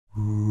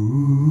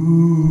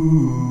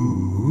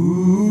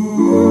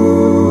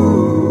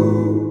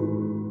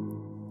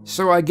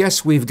So I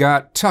guess we've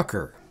got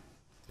Tucker.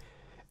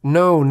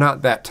 No,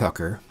 not that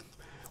Tucker.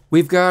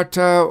 We've got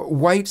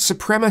white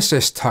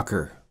supremacist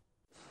Tucker.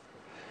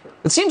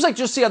 It seems like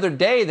just the other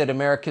day that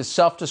America's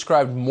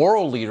self-described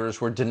moral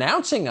leaders were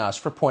denouncing us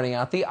for pointing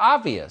out the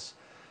obvious.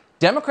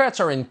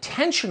 Democrats are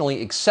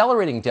intentionally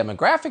accelerating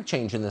demographic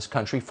change in this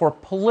country for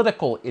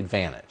political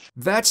advantage.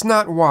 That's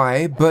not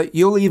why, but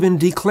you'll even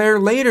declare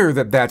later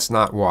that that's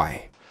not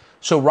why.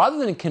 So rather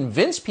than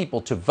convince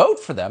people to vote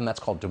for them, that's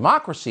called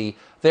democracy,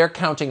 they're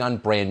counting on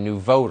brand new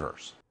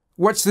voters.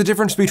 What's the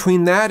difference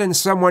between that and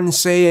someone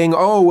saying,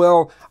 oh,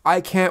 well,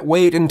 I can't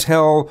wait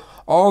until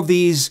all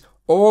these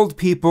old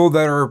people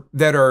that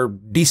are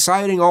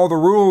deciding all the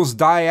rules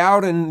die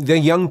out and the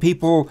young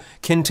people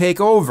can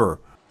take over?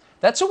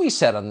 That's what we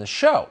said on the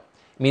show.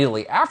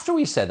 Immediately after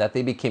we said that,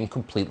 they became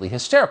completely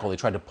hysterical. They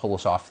tried to pull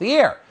us off the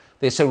air.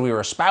 They said we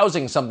were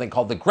espousing something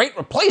called the Great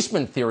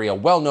Replacement Theory, a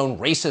well-known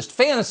racist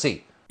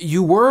fantasy.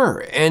 You were,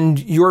 and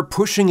you're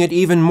pushing it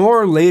even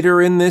more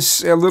later in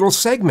this little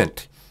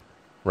segment.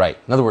 Right.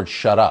 In other words,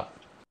 shut up.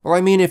 Well,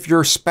 I mean, if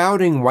you're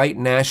spouting white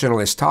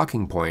nationalist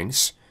talking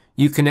points,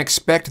 you can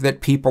expect that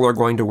people are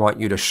going to want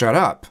you to shut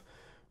up.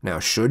 Now,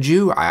 should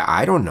you?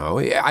 I don't know.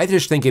 I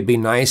just think it'd be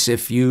nice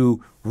if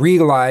you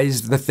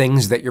realized the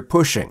things that you're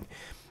pushing.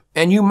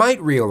 And you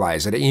might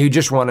realize it, and you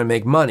just want to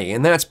make money,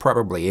 and that's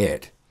probably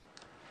it.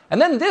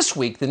 And then this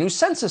week, the new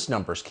census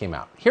numbers came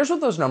out. Here's what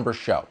those numbers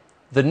show.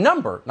 The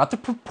number, not the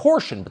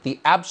proportion, but the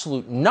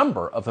absolute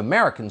number of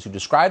Americans who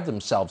describe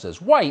themselves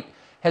as white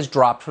has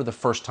dropped for the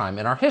first time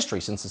in our history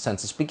since the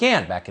census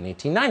began back in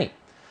 1890.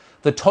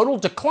 The total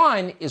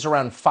decline is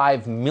around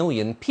 5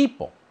 million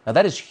people. Now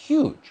that is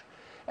huge.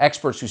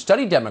 Experts who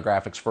study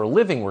demographics for a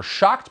living were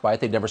shocked by it.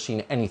 They'd never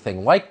seen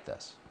anything like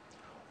this.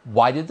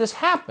 Why did this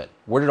happen?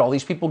 Where did all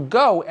these people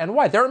go and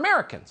why? They're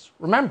Americans,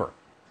 remember.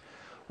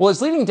 Well,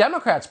 as leading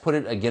Democrats put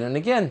it again and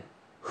again,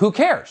 who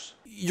cares?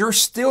 You're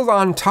still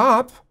on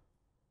top.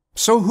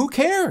 So who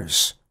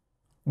cares?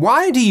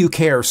 Why do you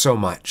care so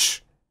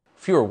much?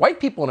 Fewer white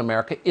people in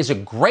America is a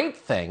great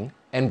thing,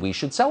 and we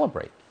should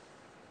celebrate.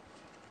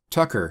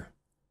 Tucker,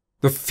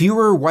 the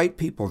fewer white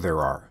people there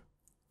are,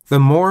 the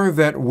more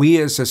that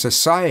we as a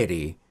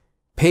society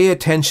pay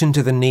attention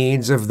to the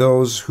needs of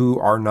those who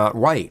are not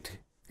white.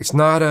 It's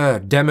not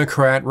a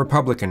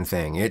Democrat-Republican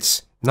thing.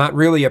 It's not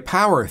really a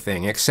power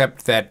thing,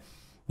 except that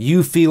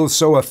you feel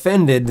so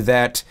offended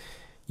that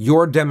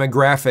your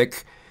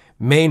demographic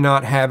may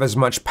not have as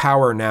much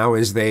power now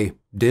as they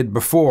did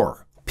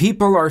before.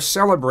 People are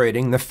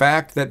celebrating the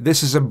fact that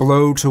this is a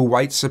blow to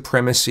white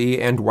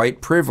supremacy and white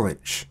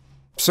privilege.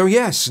 So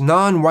yes,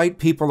 non-white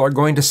people are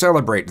going to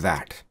celebrate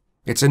that.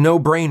 It's a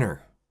no-brainer.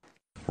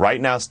 Right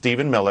now,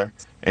 Stephen Miller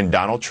and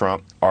Donald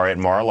Trump are at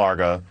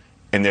Mar-a-Lago,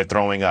 and they're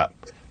throwing up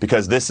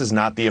because this is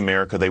not the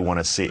America they want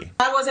to see.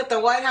 I was at the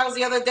White House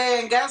the other day,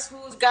 and guess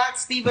who's got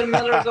Stephen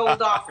Miller's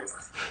old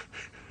office?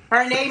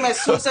 Her name is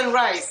Susan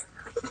Rice.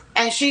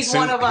 And she's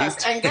one of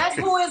us. And guess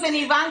who is in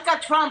Ivanka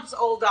Trump's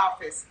old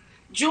office?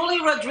 Julie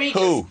Rodriguez.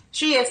 Who?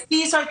 She is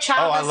Cesar Chavez's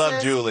I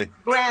love Julie.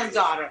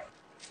 Granddaughter.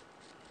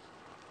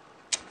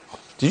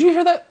 Did you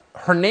hear that?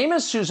 Her name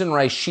is Susan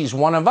Rice. She's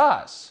one of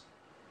us.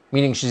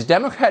 Meaning she's a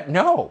Democrat?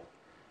 No.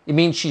 It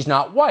means she's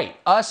not white.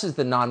 Us is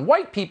the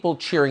non-white people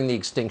cheering the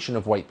extinction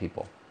of white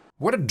people.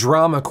 What a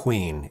drama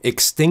queen.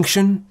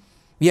 Extinction?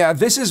 Yeah,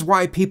 this is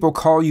why people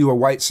call you a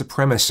white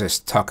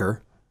supremacist,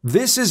 Tucker.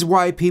 This is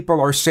why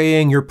people are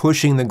saying you're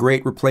pushing the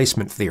Great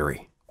Replacement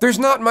Theory. There's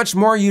not much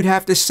more you'd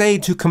have to say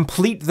to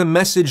complete the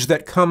message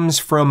that comes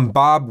from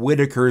Bob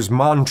Whitaker's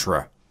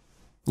mantra.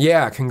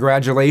 Yeah,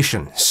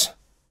 congratulations.